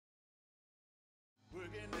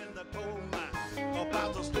in the coal mine,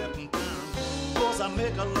 about to step down. Cause I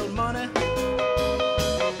make a little money,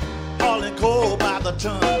 hauling coal by the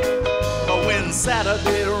ton. But when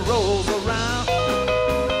Saturday rolls around,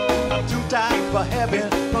 I'm too tired for having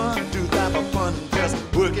fun, too tired for fun. Just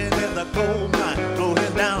working in the coal mine,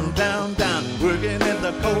 going down, down, down. Working in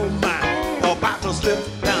the coal mine, about to slip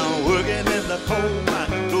down. Working in the coal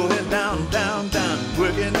mine, going down, down, down.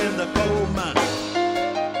 Working in the coal mine.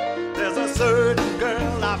 There's a certain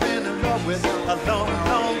girl I've been in love with a long,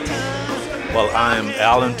 long time. Well, I'm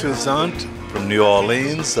Alan Toussaint from New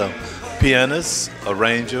Orleans, a pianist,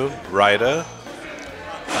 arranger, writer,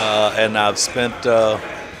 and I've spent,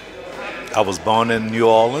 I was born in New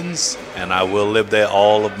Orleans, and I will live there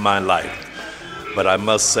all of my life. But I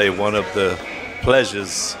must say one of the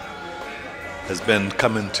pleasures has been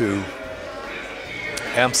coming to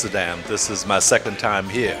Amsterdam. This is my second time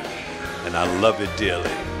here, and I love it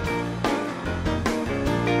dearly.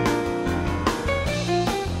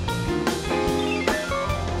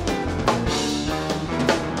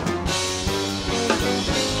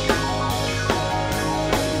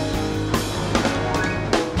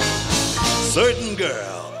 Certain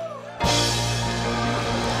girl.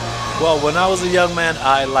 Well, when I was a young man,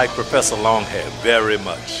 I liked Professor Longhair very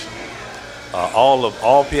much.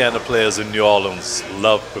 All piano players in New Orleans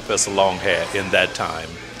loved Professor Longhair in that time,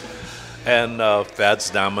 and Fats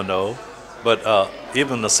Domino. But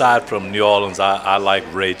even aside from New Orleans, I like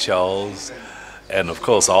Ray Charles, and of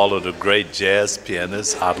course all of the great jazz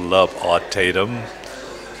pianists. I love Art Tatum,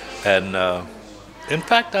 and in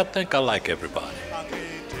fact, I think I like everybody.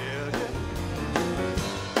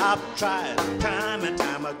 I've tried time and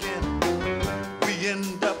time again. We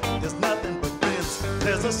end up, there's nothing but friends.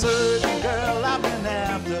 There's a certain girl I've been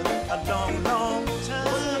after a long, long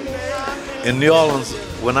time. In New Orleans,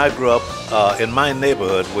 when I grew up, in my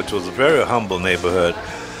neighborhood, which was a very humble neighborhood,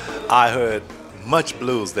 I heard much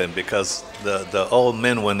blues then, because the old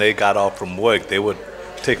men, when they got off from work, they would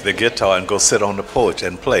take the guitar and go sit on the porch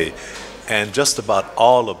and play. And just about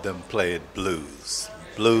all of them played blues.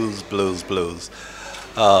 Blues, blues, blues.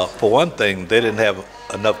 For one thing, they didn't have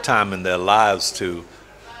enough time in their lives to,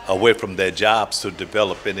 away from their jobs, to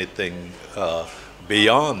develop anything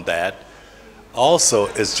beyond that. Also,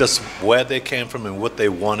 it's just where they came from and what they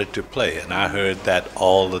wanted to play, and I heard that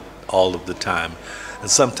all of the time.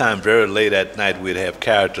 And sometimes very late at night, we'd have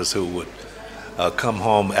characters who would come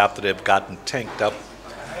home after they've gotten tanked up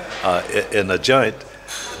in a joint.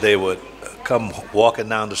 They would come walking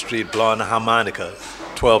down the street blowing a harmonica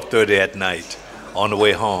 12:30 at night on the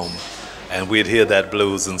way home, and we'd hear that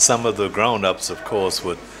blues, and some of the grown-ups, of course,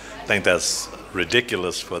 would think that's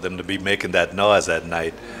ridiculous for them to be making that noise at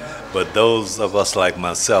night, but those of us like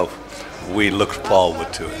myself, we looked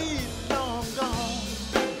forward to it.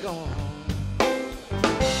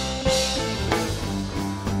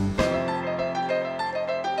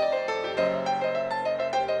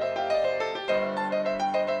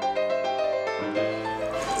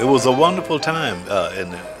 It was a wonderful time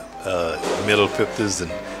in the middle 50s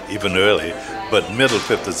and even early, but middle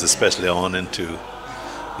 50s especially on into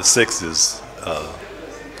the 60s.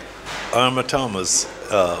 Irma Thomas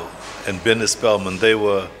and Benny Spellman, they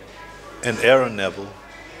were, and Aaron Neville,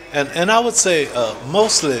 and I would say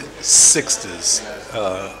mostly 60s.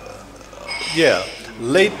 Yeah,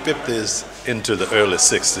 late 50s into the early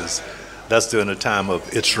 60s. That's during the time of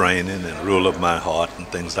It's Raining and Rule of My Heart and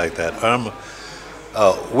things like that. Irma,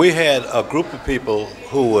 we had a group of people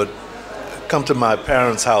who would come to my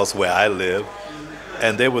parents' house where I live,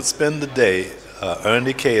 and they would spend the day,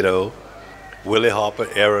 Ernie Cato, Willie Harper,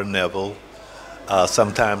 Aaron Neville,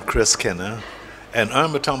 sometimes Chris Kenner, and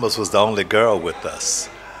Irma Thomas was the only girl with us.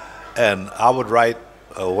 And I would write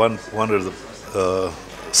one of the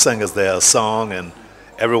singers there a song, and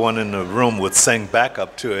everyone in the room would sing back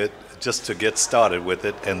up to it just to get started with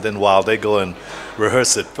it, and then while they go and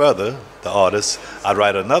rehearse it further, the artists, I'd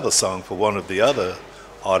write another song for one of the other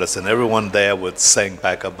artists, and everyone there would sing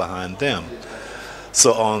back up behind them.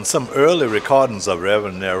 So on some early recordings of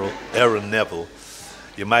Aaron Neville,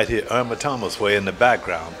 you might hear Irma Thomas way in the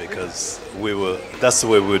background, because that's the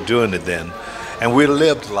way we were doing it then. And we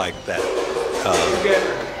lived like that.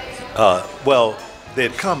 Well,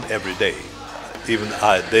 they'd come every day.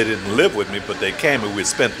 They didn't live with me, but they came and we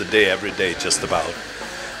spent the day every day just about.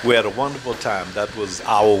 We had a wonderful time. That was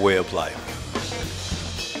our way of life.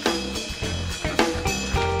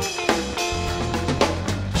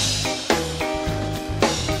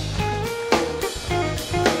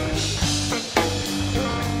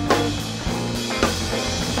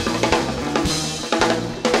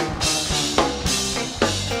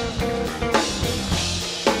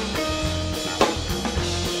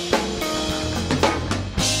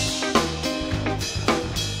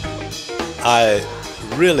 I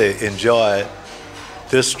really enjoy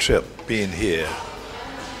this trip being here.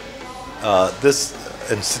 This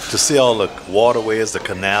and to see all the waterways, the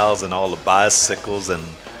canals, and all the bicycles, and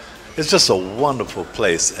it's just a wonderful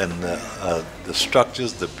place. And the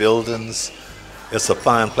structures, the buildings, it's a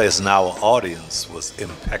fine place. And our audience was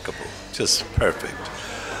impeccable, just perfect.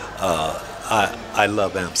 I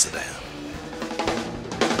love Amsterdam.